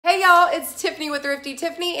y'all, it's Tiffany with Thrifty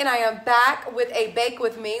Tiffany, and I am back with a bake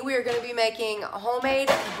with me. We are going to be making homemade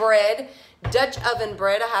bread, Dutch oven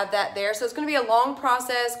bread. I have that there. So it's going to be a long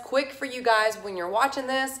process, quick for you guys when you're watching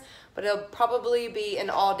this, but it'll probably be an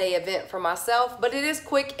all-day event for myself. But it is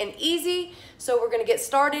quick and easy, so we're going to get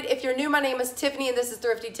started. If you're new, my name is Tiffany, and this is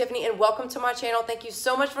Thrifty Tiffany, and welcome to my channel. Thank you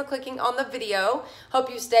so much for clicking on the video. Hope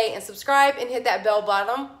you stay and subscribe and hit that bell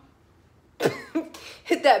button.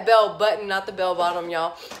 Hit that bell button, not the bell bottom,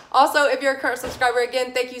 y'all. Also, if you're a current subscriber,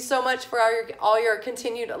 again, thank you so much for all your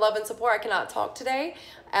continued love and support. I cannot talk today,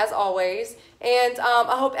 as always. And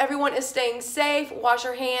I hope everyone is staying safe. Wash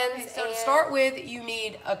your hands. Okay, so to start with, you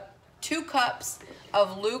need 2 cups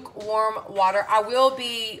of lukewarm water. I will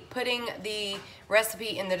be putting the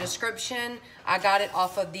recipe in the description. I got it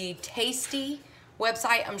off of the Tasty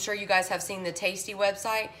website. I'm sure you guys have seen the Tasty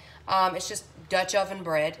website. It's just Dutch oven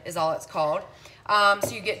bread is all it's called. So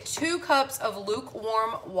you get 2 cups of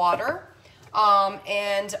lukewarm water.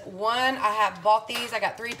 And I have bought these. I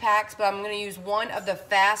got 3 packs, but I'm going to use one of the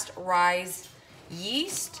Fast Rise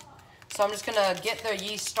yeast. So I'm just going to get the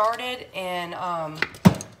yeast started and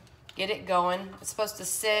get it going. It's supposed to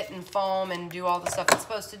sit and foam and do all the stuff it's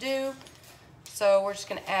supposed to do. So we're just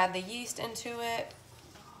going to add the yeast into it.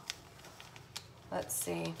 Let's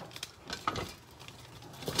see.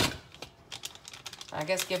 I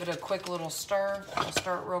guess give it a quick little stir. I'll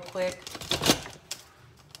stir it real quick.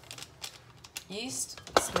 Yeast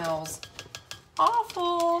smells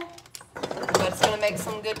awful, but it's gonna make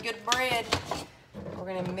some good bread. We're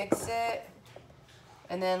gonna mix it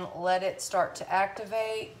and then let it start to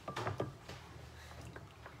activate.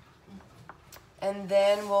 And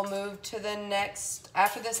then we'll move to the next.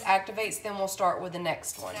 After this activates, then we'll start with the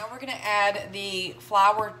next one. Now we're gonna add the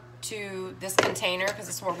flour to this container because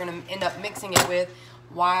this is what we're going to end up mixing it with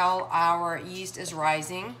while our yeast is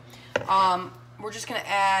rising. We're just going to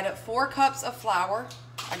add 4 cups of flour.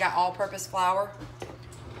 I got all-purpose flour.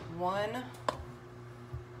 1,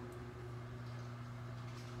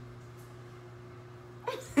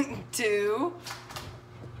 2,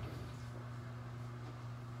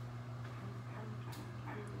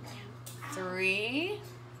 3,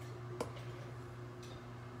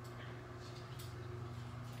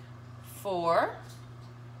 4.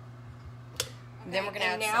 Then we're gonna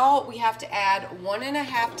add. Now we have to add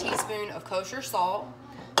 1½ teaspoon of kosher salt.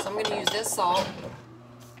 So I'm gonna use this salt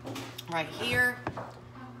right here,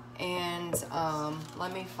 and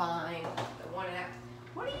let me find the 1½.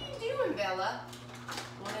 What are you doing, Bella?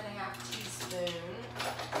 1½ teaspoon.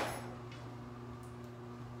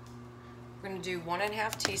 We're gonna do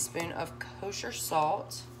 1½ teaspoon of kosher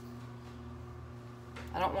salt.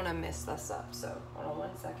 I don't want to mess this up, so hold on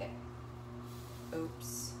 1 second.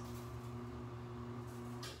 Oops.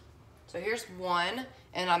 So here's 1,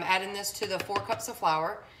 and I'm adding this to the 4 cups of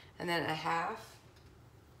flour, and then 1/2.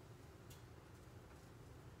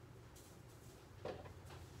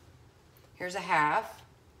 Here's 1/2.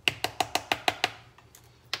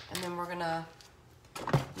 And then we're gonna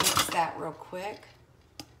mix that real quick.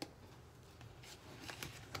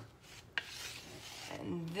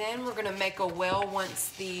 And then we're gonna make a well once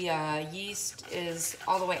the yeast is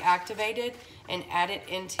all the way activated and add it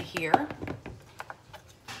into here.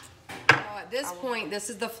 Now at this point, this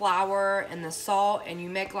is the flour and the salt, and you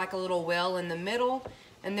make like a little well in the middle,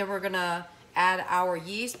 and then we're gonna add our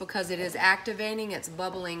yeast because it is activating, it's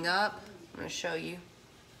bubbling up. I'm gonna show you.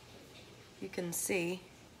 You can see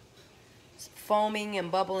it's foaming and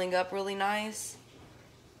bubbling up really nice.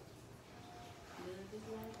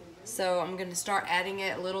 So I'm going to start adding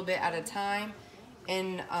it a little bit at a time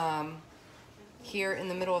in here in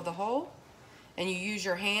the middle of the hole. And you use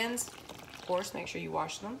your hands, of course, make sure you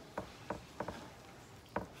wash them.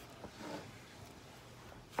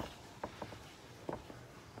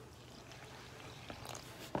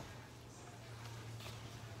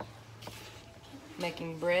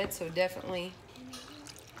 Making bread, so definitely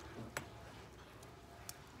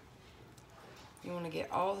you want to get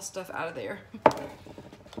all the stuff out of there.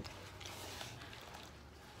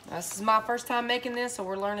 This is my first time making this, so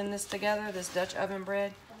we're learning this together, this Dutch oven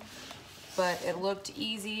bread. But it looked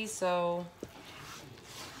easy, so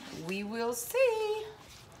we will see.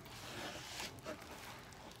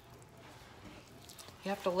 You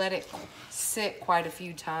have to let it sit quite a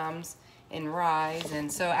few times and rise.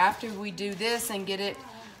 And so after we do this and get it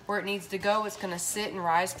where it needs to go, it's going to sit and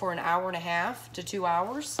rise for 1.5 hours to 2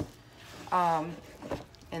 hours. And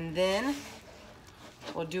then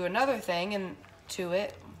we'll do another thing to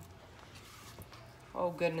it. Oh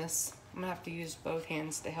goodness, I'm gonna have to use both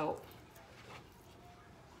hands to help.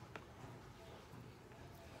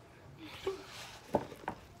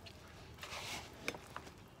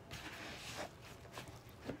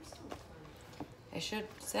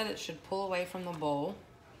 said it should pull away from the bowl.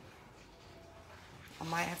 I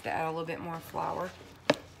might have to add a little bit more flour.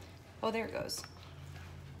 Oh, there it goes.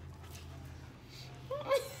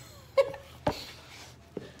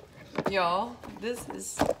 Y'all, this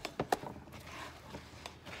is...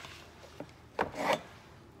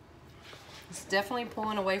 It's definitely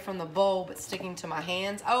pulling away from the bowl, but sticking to my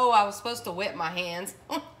hands. Oh, I was supposed to wet my hands.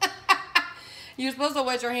 You're supposed to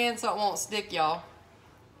wet your hands so it won't stick, y'all.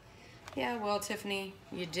 Yeah, well, Tiffany,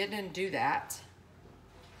 you didn't do that.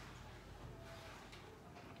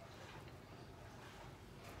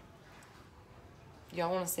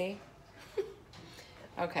 Y'all want to see?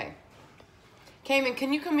 Okay. Cayman,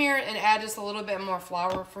 can you come here and add just a little bit more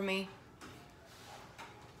flour for me?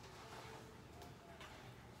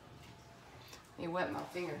 Let me wet my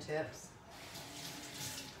fingertips.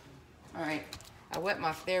 All right. I wet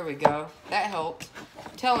my, there we go. That helped.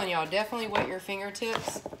 I'm telling y'all, definitely wet your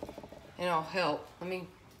fingertips and it'll help. Let me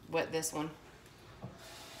wet this one.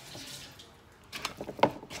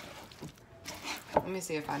 Let me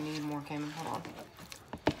see if I need more, Cayman. Hold on.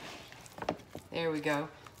 There we go.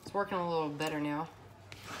 It's working a little better now.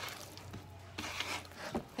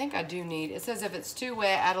 I think I do need, it says if it's too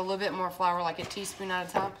wet, add a little bit more flour, like a teaspoon at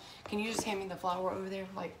a time. Can you just hand me the flour over there?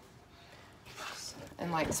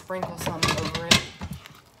 And sprinkle some over it.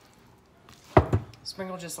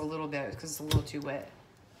 Sprinkle just a little bit because it's a little too wet.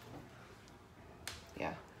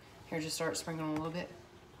 Yeah. Here, just start sprinkling a little bit.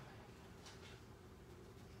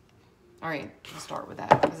 All right, we'll start with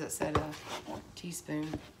that because it said a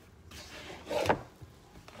teaspoon.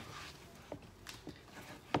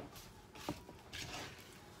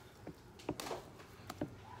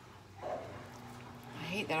 I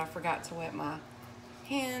hate that I forgot to wet my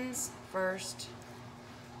hands first.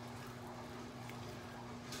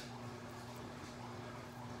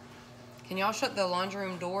 Can y'all shut the laundry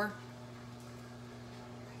room door,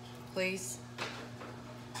 please?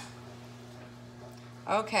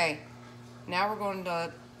 Okay, now we're going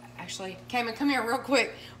to, actually, Cayman, come here real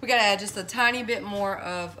quick. We gotta add just a tiny bit more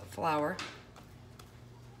of flour.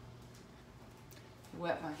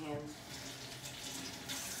 Wet my hands.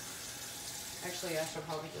 Actually, I should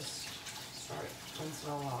probably just start rinsing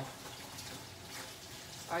it all off.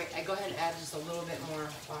 All right, I go ahead and add just a little bit more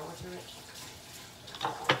flour to it.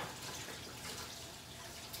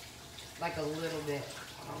 Like a little bit.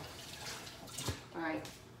 All right.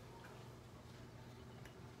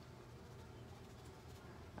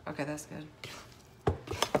 Okay, that's good.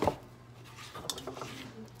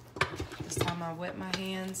 This time I wet my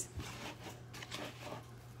hands.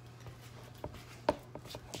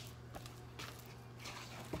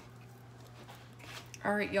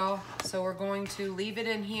 All right, y'all. So we're going to leave it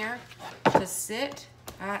in here to sit.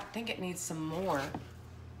 I think it needs some more.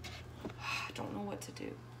 I don't know what to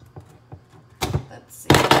do. Let's see.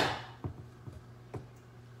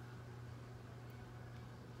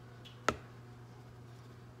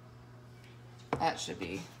 That should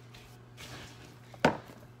be.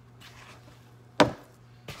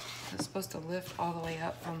 It's supposed to lift all the way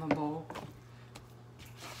up from the bowl.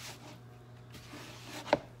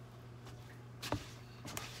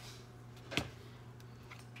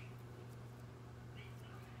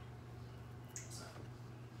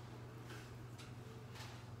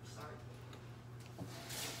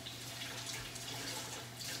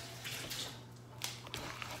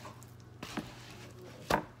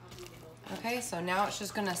 Okay, so now it's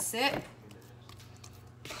just gonna sit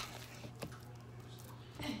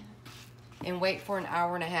and wait for an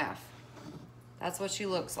hour and a half. That's what she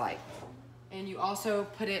looks like. And you also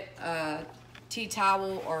put it a tea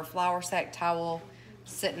towel or a flour sack towel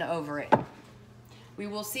sitting over it. We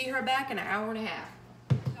will see her back in an hour and a half.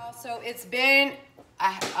 Also, it's been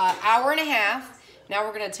an hour and a half. Now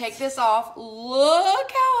we're gonna take this off.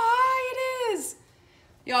 Look how high it is.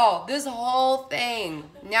 Y'all, this whole thing,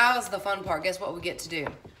 now is the fun part. Guess what we get to do?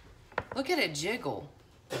 Look at it jiggle.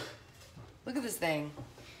 Look at this thing.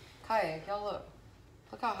 Kayak, y'all look.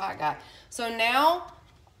 Look how high it got. So now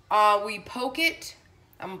we poke it.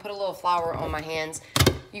 I'm gonna put a little flour on my hands.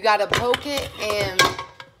 You gotta poke it and,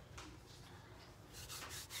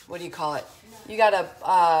 what do you call it? You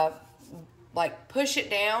gotta like push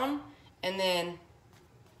it down and then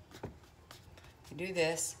you do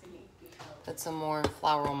this. Put some more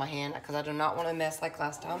flour on my hand because I do not want to mess like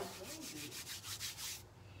last time.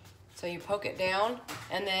 So you poke it down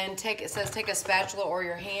and then it says take a spatula or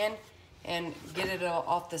your hand and get it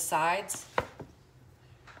off the sides.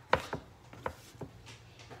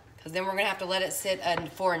 Because then we're going to have to let it sit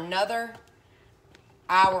for another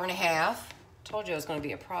hour and a half. Told you it was going to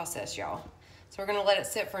be a process, y'all. So we're gonna let it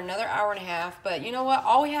sit for another hour and a half. But you know what?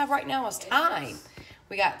 All we have right now is time.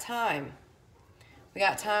 We got time. We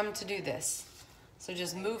got time to do this. So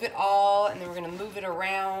just move it all, and then we're gonna move it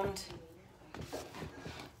around.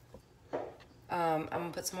 I'm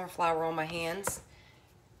gonna put some more flour on my hands.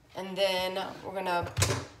 And then I'm gonna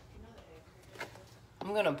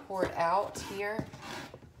pour it out here.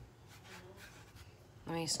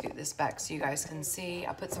 Let me scoot this back so you guys can see.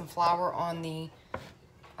 I put some flour on the,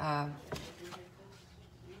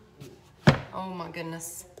 oh my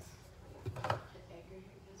goodness.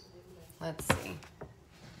 Let's see.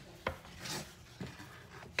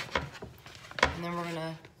 And then we're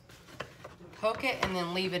gonna poke it and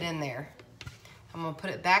then leave it in there. I'm gonna put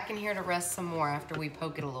it back in here to rest some more after we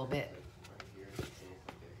poke it a little bit.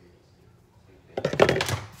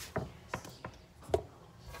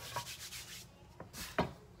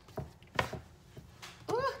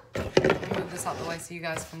 Move this out the way so you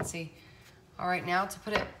guys can see. All right, now to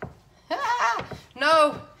put it,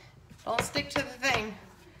 no, don't stick to the thing.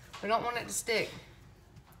 We don't want it to stick.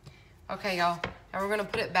 Okay, y'all, now we're gonna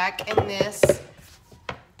put it back in this.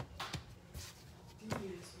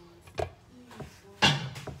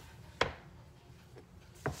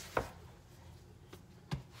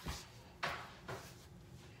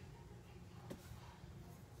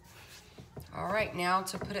 All right, now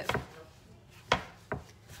to put it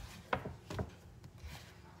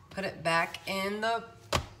back in the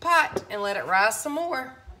pot and let it rise some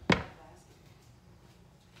more.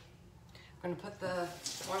 I'm gonna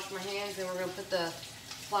wash my hands, and we're gonna put the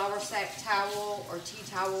flour sack towel or tea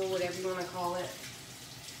towel, whatever you wanna call it,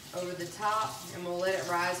 over the top, and we'll let it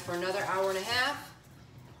rise for another hour and a half,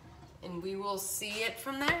 and we will see it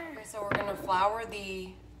from there. Okay, so we're gonna flour the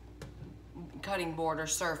cutting board or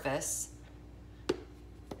surface.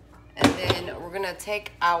 And then we're gonna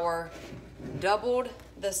take our doubled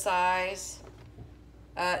the size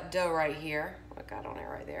dough right here. I got on it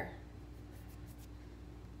right there.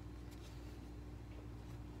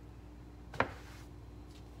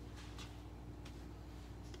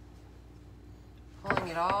 Pulling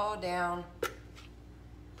it all down.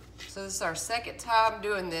 So this is our second time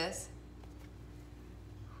doing this.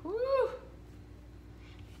 Woo!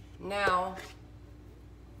 Now,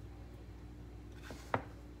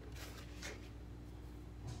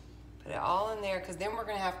 put it all in there, because then we're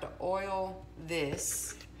gonna have to oil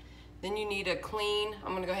this. Then you need a clean,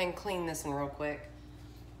 I'm gonna go ahead and clean this one real quick.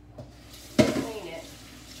 Clean it.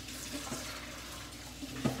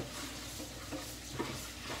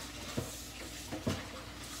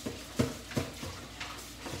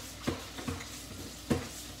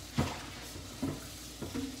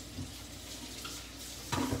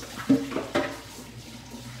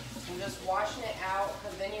 I'm just washing it out,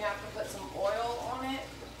 because then you have to put some oil on it.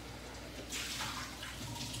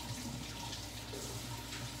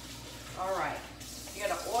 All right, you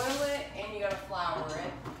gotta oil it and you gotta flour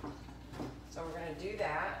it. So we're gonna do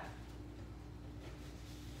that.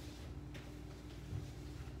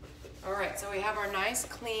 All right, so we have our nice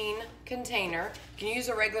clean container. You can use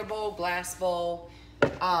a regular bowl, glass bowl,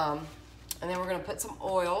 and then we're gonna put some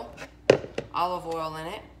oil, olive oil in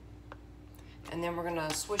it. And then we're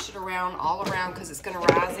gonna swish it around, all around, because it's gonna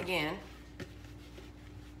rise again.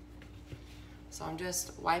 So I'm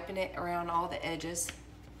just wiping it around all the edges.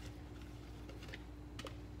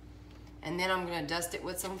 And then I'm gonna dust it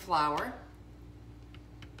with some flour.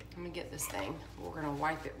 Let me get this thing. We're gonna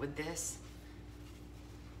wipe it with this.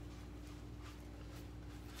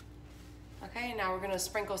 Okay, now we're gonna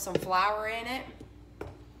sprinkle some flour in it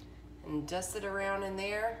and dust it around in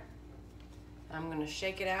there. I'm gonna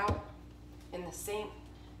shake it out in the sink.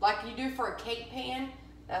 Like you do for a cake pan,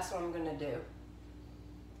 that's what I'm gonna do.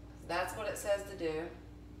 That's what it says to do.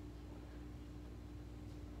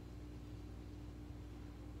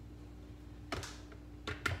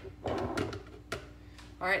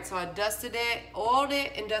 All right, so I dusted it, oiled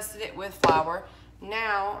it, and dusted it with flour.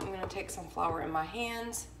 Now I'm gonna take some flour in my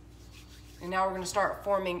hands, and now we're gonna start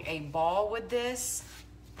forming a ball with this,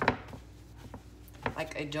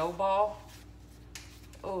 like a dough ball.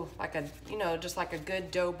 Oh, like a, you know, just like a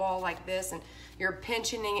good dough ball like this, and you're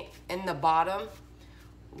pinching it in the bottom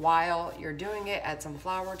while you're doing it. Add some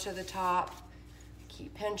flour to the top,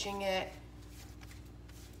 keep pinching it,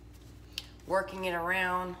 working it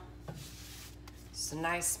around. It's a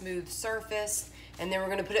nice smooth surface. And then we're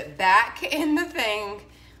gonna put it back in the thing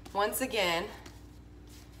once again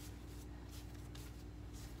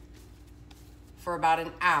for about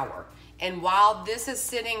an hour. And while this is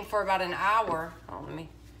sitting for about an hour,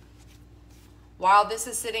 while this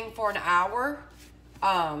is sitting for an hour,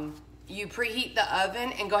 you preheat the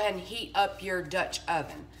oven and go ahead and heat up your Dutch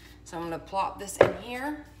oven. So I'm gonna plop this in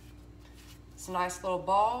here. It's a nice little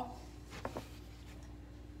ball.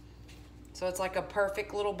 So it's like a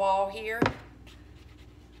perfect little ball here.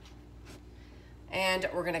 And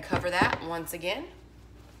we're gonna cover that once again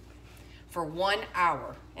for 1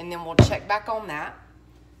 hour. And then we'll check back on that.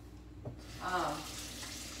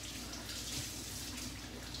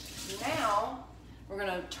 Now we're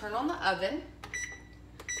gonna turn on the oven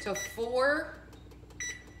to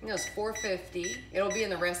it's 450. It'll be in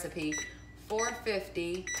the recipe.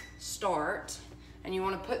 450 start. And you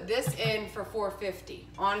want to put this in for 450,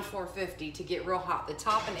 on 450 to get real hot, the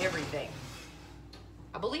top and everything.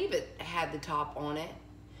 I believe it had the top on it.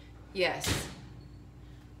 Yes.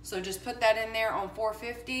 So just put that in there on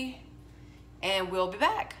 450 and we'll be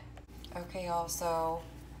back. Okay, y'all, so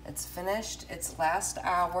it's finished. It's last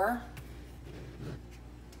hour.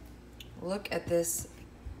 Look at this.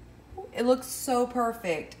 It looks so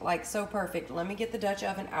perfect, like so perfect. Let me get the Dutch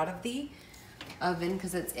oven out of the oven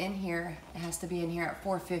because it's in here. It has to be in here at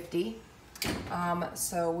 450.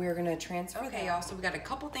 So we're gonna transfer that. Okay, y'all, so we got a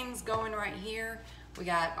couple things going right here. We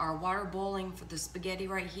got our water boiling for the spaghetti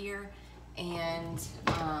right here. And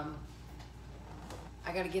I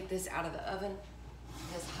gotta get this out of the oven.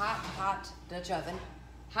 This hot Dutch oven.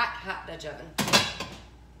 Hot Dutch oven.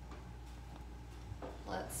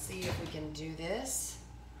 Let's see if we can do this.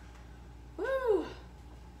 Woo!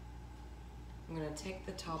 I'm gonna take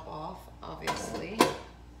the top off, obviously.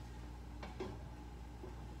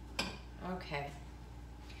 Okay.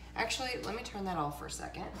 Actually, let me turn that off for a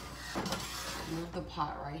second. Move the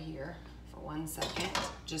pot right here for 1 second,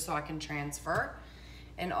 just so I can transfer.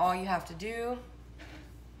 And all you have to do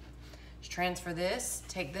is transfer this,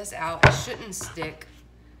 take this out. It shouldn't stick.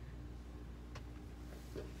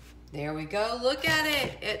 There we go, look at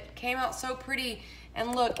it. It came out so pretty.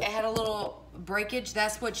 And look, it had a little breakage.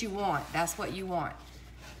 That's what you want. That's what you want.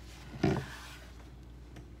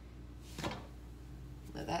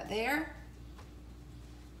 Put that there.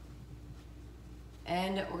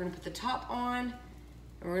 And we're gonna put the top on.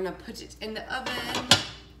 And we're gonna put it in the oven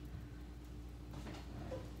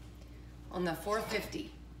on the 450.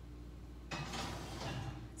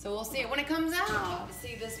 So we'll see it when it comes out.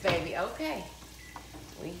 See this baby, okay.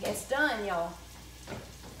 It's done, y'all.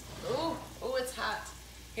 Ooh, it's hot.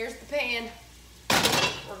 Here's the pan.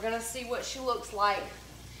 We're gonna see what she looks like.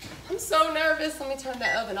 I'm so nervous. Let me turn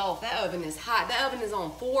that oven off. That oven is hot. That oven is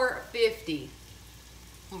on 450.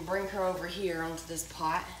 I'm gonna bring her over here onto this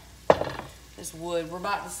pot, this wood. We're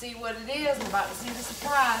about to see what it is. We're about to see the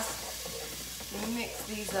surprise. Let me mix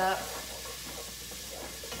these up.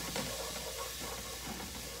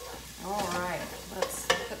 All right, let's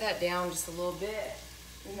put that down just a little bit.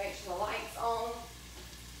 Let me make sure the light's on.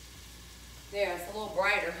 There, it's a little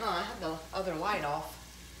brighter, huh? I have the other light off.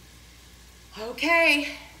 Okay,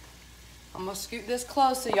 I'm gonna scoot this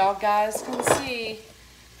close so y'all guys can see.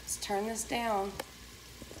 Let's turn this down.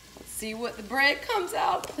 Let's see what the bread comes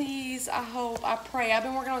out, please. I hope, I pray. I've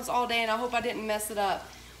been working on this all day and I hope I didn't mess it up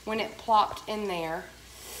when it plopped in there.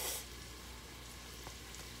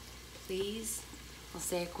 Please, I'll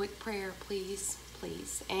say a quick prayer, please,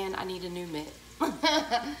 please. And I need a new mitt.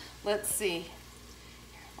 Let's see.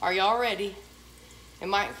 Are y'all ready? It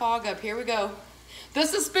might fog up. Here we go. The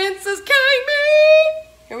suspense is killing me.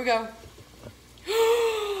 Here we go.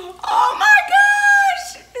 Oh my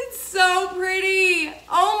gosh. It's so pretty.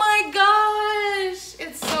 Oh my gosh.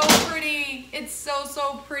 It's so pretty. It's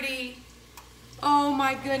so pretty. Oh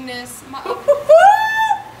my goodness.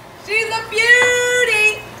 She's a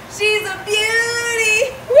beauty. She's a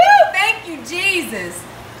beauty. Woo! Thank you, Jesus.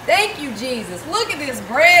 Thank you, Jesus. Look at this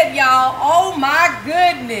bread, y'all. Oh my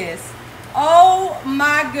goodness. Oh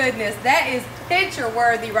my goodness. That is picture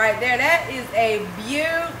worthy right there. That is a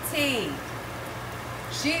beauty.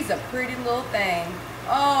 She's a pretty little thing.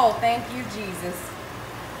 Oh, thank you, Jesus.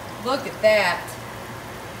 Look at that.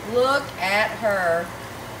 Look at her.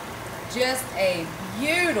 Just a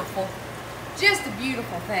beautiful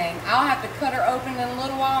thing. I'll have to cut her open in a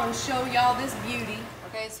little while and show y'all this beauty.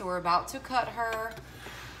 Okay, so we're about to cut her.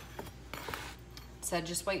 Said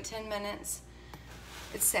just wait 10 minutes.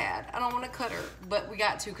 It's sad. I don't want to cut her, but we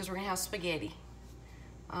got to because we're going to have spaghetti.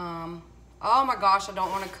 Oh my gosh, I don't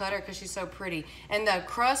want to cut her because she's so pretty. And the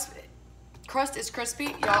crust is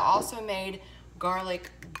crispy. Y'all also made garlic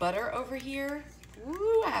butter over here.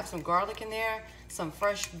 Ooh, I have some garlic in there, some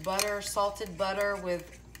fresh butter, salted butter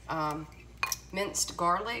with minced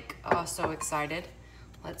garlic. Oh, so excited.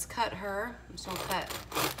 Let's cut her. I'm just gonna cut.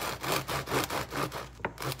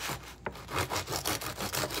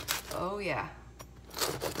 Oh yeah.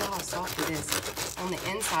 Look how soft it is. On the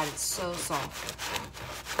inside, it's so soft.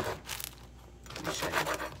 Let me show you.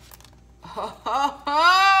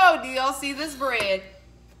 Oh, do y'all see this bread?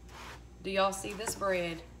 Do y'all see this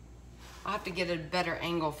bread? I'll have to get a better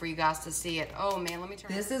angle for you guys to see it. Oh man, let me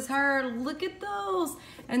turn. This is her. Look at those.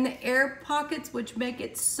 And the air pockets, which make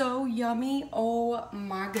it so yummy. Oh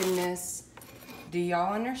my goodness. Do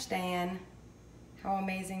y'all understand how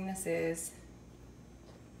amazing this is?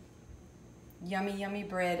 Yummy, yummy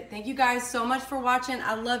bread. Thank you guys so much for watching.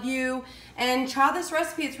 I love you. And try this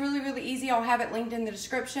recipe. It's really, really easy. I'll have it linked in the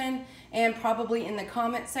description and probably in the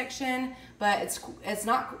comment section. But it's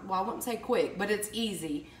not, well, I wouldn't say quick, but it's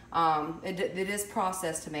easy. It is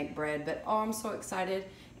processed to make bread. But oh, I'm so excited.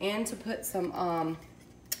 And to put some,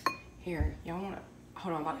 here, y'all want to,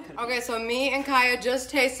 hold on, I'm about to cut it. Okay, so me and Kaya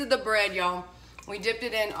just tasted the bread, y'all. We dipped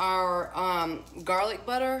it in our garlic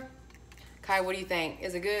butter. Kaya, what do you think?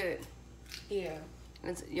 Is it good? Yeah.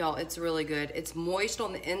 Y'all, it's really good. It's moist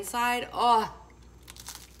on the inside. Oh.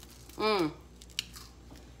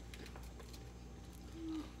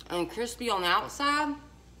 And crispy on the outside.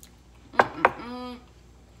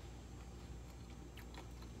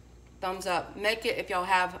 Thumbs up. Make it if y'all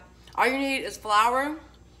have. All you need is flour,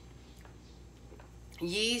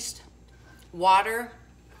 yeast, water,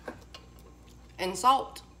 and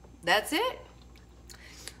salt. That's it.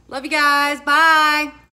 Love you guys. Bye.